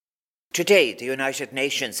Today, the United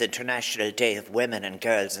Nations International Day of Women and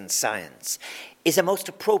Girls in Science is a most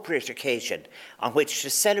appropriate occasion on which to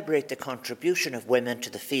celebrate the contribution of women to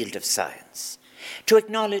the field of science, to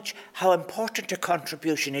acknowledge how important a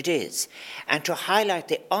contribution it is, and to highlight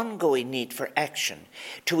the ongoing need for action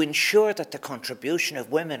to ensure that the contribution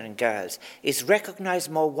of women and girls is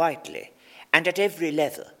recognised more widely and at every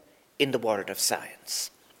level in the world of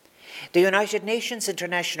science. The United Nations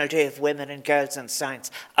International Day of Women and Girls in Science,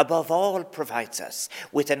 above all, provides us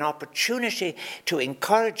with an opportunity to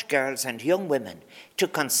encourage girls and young women to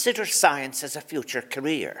consider science as a future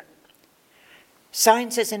career.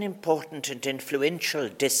 Science is an important and influential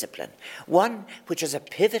discipline, one which has a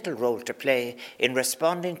pivotal role to play in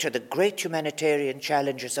responding to the great humanitarian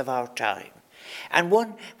challenges of our time, and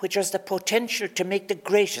one which has the potential to make the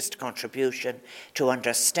greatest contribution to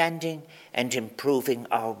understanding and improving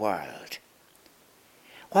our world.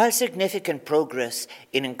 While significant progress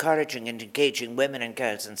in encouraging and engaging women and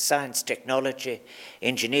girls in science, technology,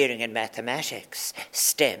 engineering and mathematics,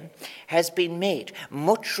 STEM, has been made,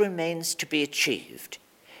 much remains to be achieved.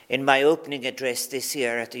 In my opening address this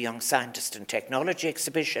year at the Young Scientist and Technology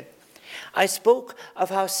exhibition, I spoke of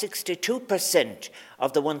how 62%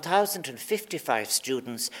 of the 1,055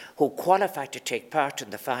 students who qualified to take part in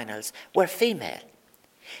the finals were female.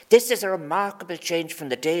 This is a remarkable change from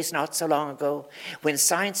the days not so long ago when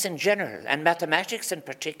science in general and mathematics in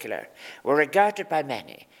particular were regarded by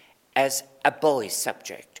many as a boy's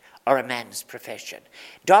subject or a man's profession,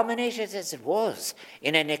 dominated as it was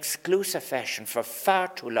in an exclusive fashion for far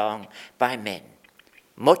too long by men,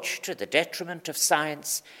 much to the detriment of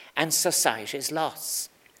science and society's loss.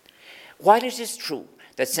 While it is true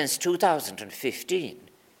that since 2015,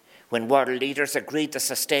 when world leaders agreed the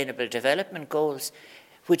Sustainable Development Goals,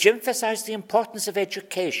 which emphasize the importance of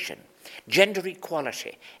education, gender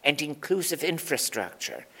equality, and inclusive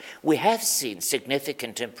infrastructure, we have seen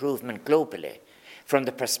significant improvement globally from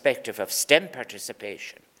the perspective of STEM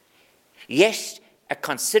participation. Yet, a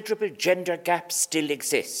considerable gender gap still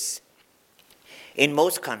exists. In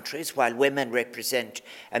most countries, while women represent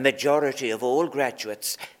a majority of all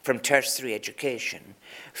graduates from tertiary education,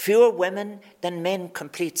 fewer women than men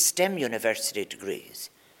complete STEM university degrees.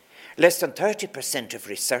 Less than 30% of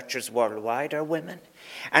researchers worldwide are women,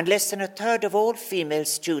 and less than a third of all female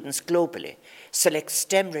students globally select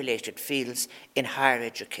STEM-related fields in higher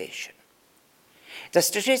education. The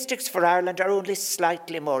statistics for Ireland are only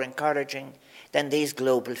slightly more encouraging than these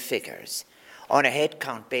global figures. On a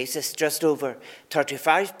headcount basis, just over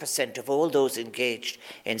 35% of all those engaged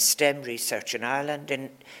in STEM research in Ireland in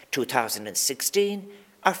 2016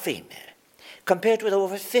 are female, compared with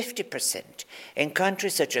over 50% in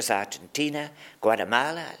countries such as Argentina,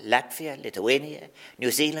 Guatemala, Latvia, Lithuania,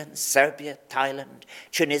 New Zealand, Serbia, Thailand,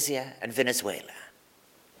 Tunisia, and Venezuela.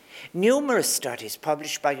 Numerous studies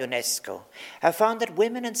published by UNESCO have found that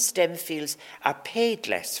women in STEM fields are paid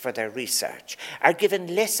less for their research, are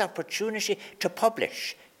given less opportunity to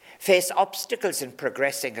publish, face obstacles in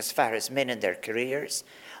progressing as far as men in their careers,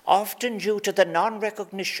 often due to the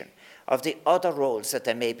non-recognition of the other roles that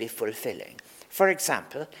they may be fulfilling. For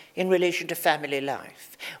example, in relation to family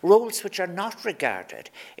life, roles which are not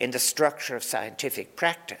regarded in the structure of scientific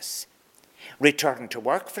practice. Return to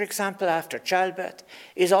work, for example, after childbirth,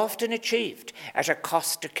 is often achieved at a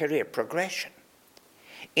cost to career progression.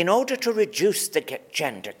 In order to reduce the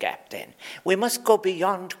gender gap, then, we must go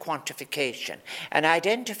beyond quantification and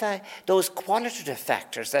identify those qualitative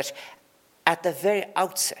factors that, at the very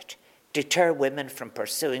outset, deter women from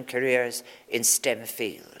pursuing careers in STEM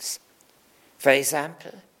fields. For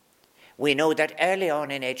example, we know that early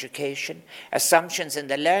on in education, assumptions in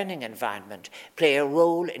the learning environment play a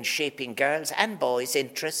role in shaping girls' and boys'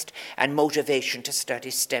 interest and motivation to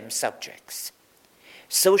study STEM subjects.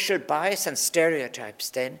 Social bias and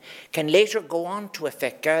stereotypes, then, can later go on to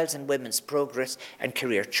affect girls' and women's progress and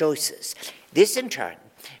career choices. This, in turn,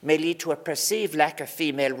 may lead to a perceived lack of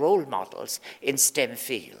female role models in STEM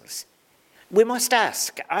fields. We must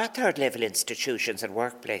ask, are third-level institutions and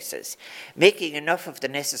workplaces making enough of the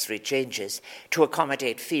necessary changes to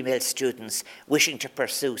accommodate female students wishing to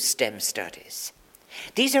pursue STEM studies?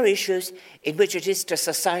 These are issues in which it is to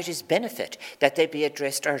society's benefit that they be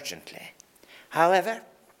addressed urgently. However,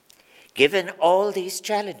 given all these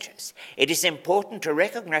challenges, it is important to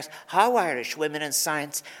recognise how Irish women in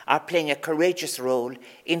science are playing a courageous role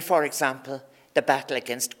in, for example, the battle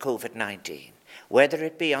against COVID-19. Whether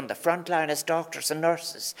it be on the front line as doctors and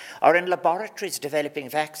nurses, or in laboratories developing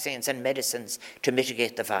vaccines and medicines to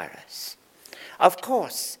mitigate the virus. Of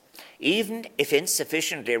course, even if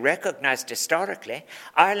insufficiently recognised historically,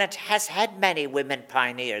 Ireland has had many women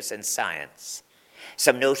pioneers in science.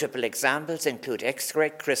 Some notable examples include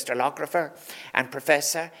X-ray crystallographer and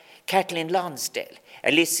Professor Kathleen Lonsdale,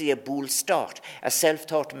 Alicia Boole-Stott, a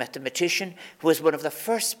self-taught mathematician who was one of the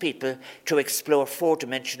first people to explore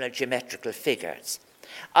four-dimensional geometrical figures.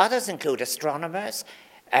 Others include astronomers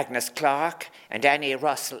Agnes Clark and Annie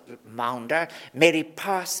Russell Maunder, Mary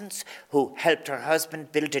Parsons, who helped her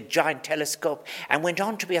husband build a giant telescope and went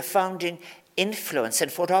on to be a founding influence in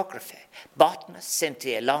photography, botanist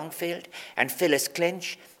Cynthia Longfield and Phyllis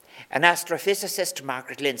Clinch, an astrophysicist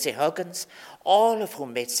Margaret Lindsay Huggins, all of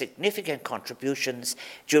whom made significant contributions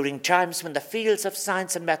during times when the fields of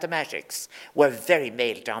science and mathematics were very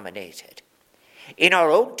male-dominated. In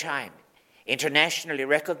our own time, internationally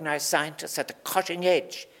recognized scientists at the cutting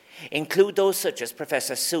edge include those such as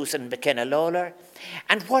Professor Susan McKenna Lawler,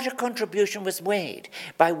 and what a contribution was made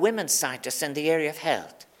by women scientists in the area of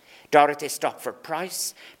health. Dorothy Stopford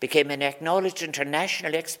Price became an acknowledged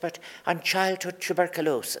international expert on childhood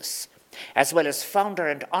tuberculosis, as well as founder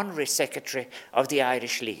and honorary secretary of the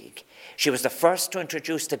Irish League. She was the first to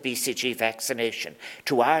introduce the BCG vaccination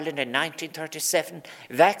to Ireland in 1937,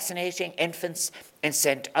 vaccinating infants in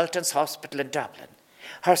St. Ultan's Hospital in Dublin.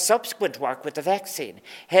 Her subsequent work with the vaccine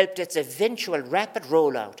helped its eventual rapid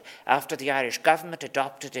rollout after the Irish government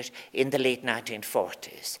adopted it in the late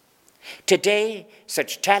 1940s. Today,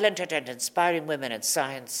 such talented and inspiring women in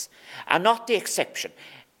science are not the exception.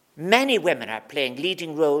 Many women are playing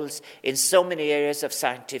leading roles in so many areas of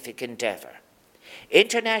scientific endeavour.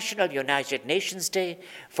 International United Nations Day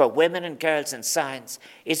for Women and Girls in Science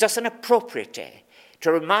is thus an appropriate day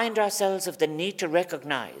to remind ourselves of the need to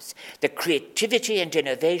recognise the creativity and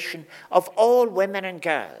innovation of all women and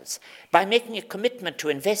girls by making a commitment to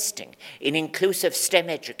investing in inclusive STEM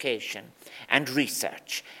education and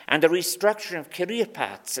research and the restructuring of career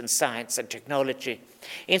paths in science and technology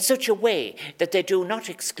in such a way that they do not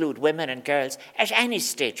exclude women and girls at any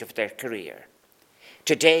stage of their career.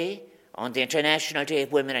 Today, on the International Day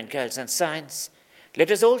of Women and Girls in Science,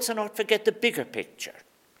 let us also not forget the bigger picture.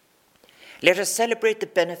 Let us celebrate the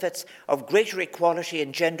benefits of greater equality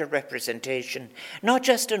and gender representation, not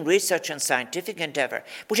just in research and scientific endeavour,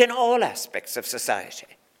 but in all aspects of society.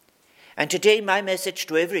 And today, my message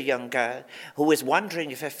to every young girl who is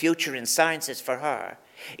wondering if a future in science is for her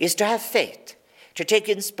is to have faith, to take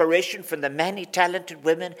inspiration from the many talented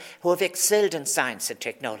women who have excelled in science and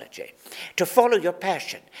technology, to follow your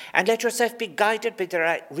passion and let yourself be guided by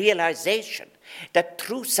the realization that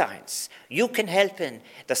through science you can help in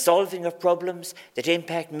the solving of problems that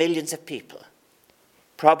impact millions of people,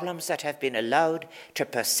 problems that have been allowed to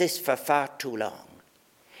persist for far too long.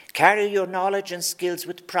 Carry your knowledge and skills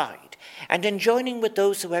with pride, and in joining with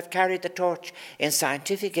those who have carried the torch in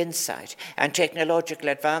scientific insight and technological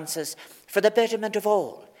advances for the betterment of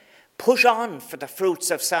all, push on for the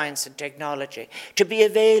fruits of science and technology to be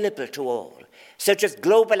available to all, such as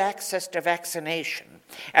global access to vaccination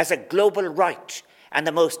as a global right and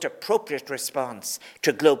the most appropriate response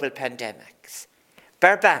to global pandemics.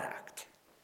 Beir Beannacht.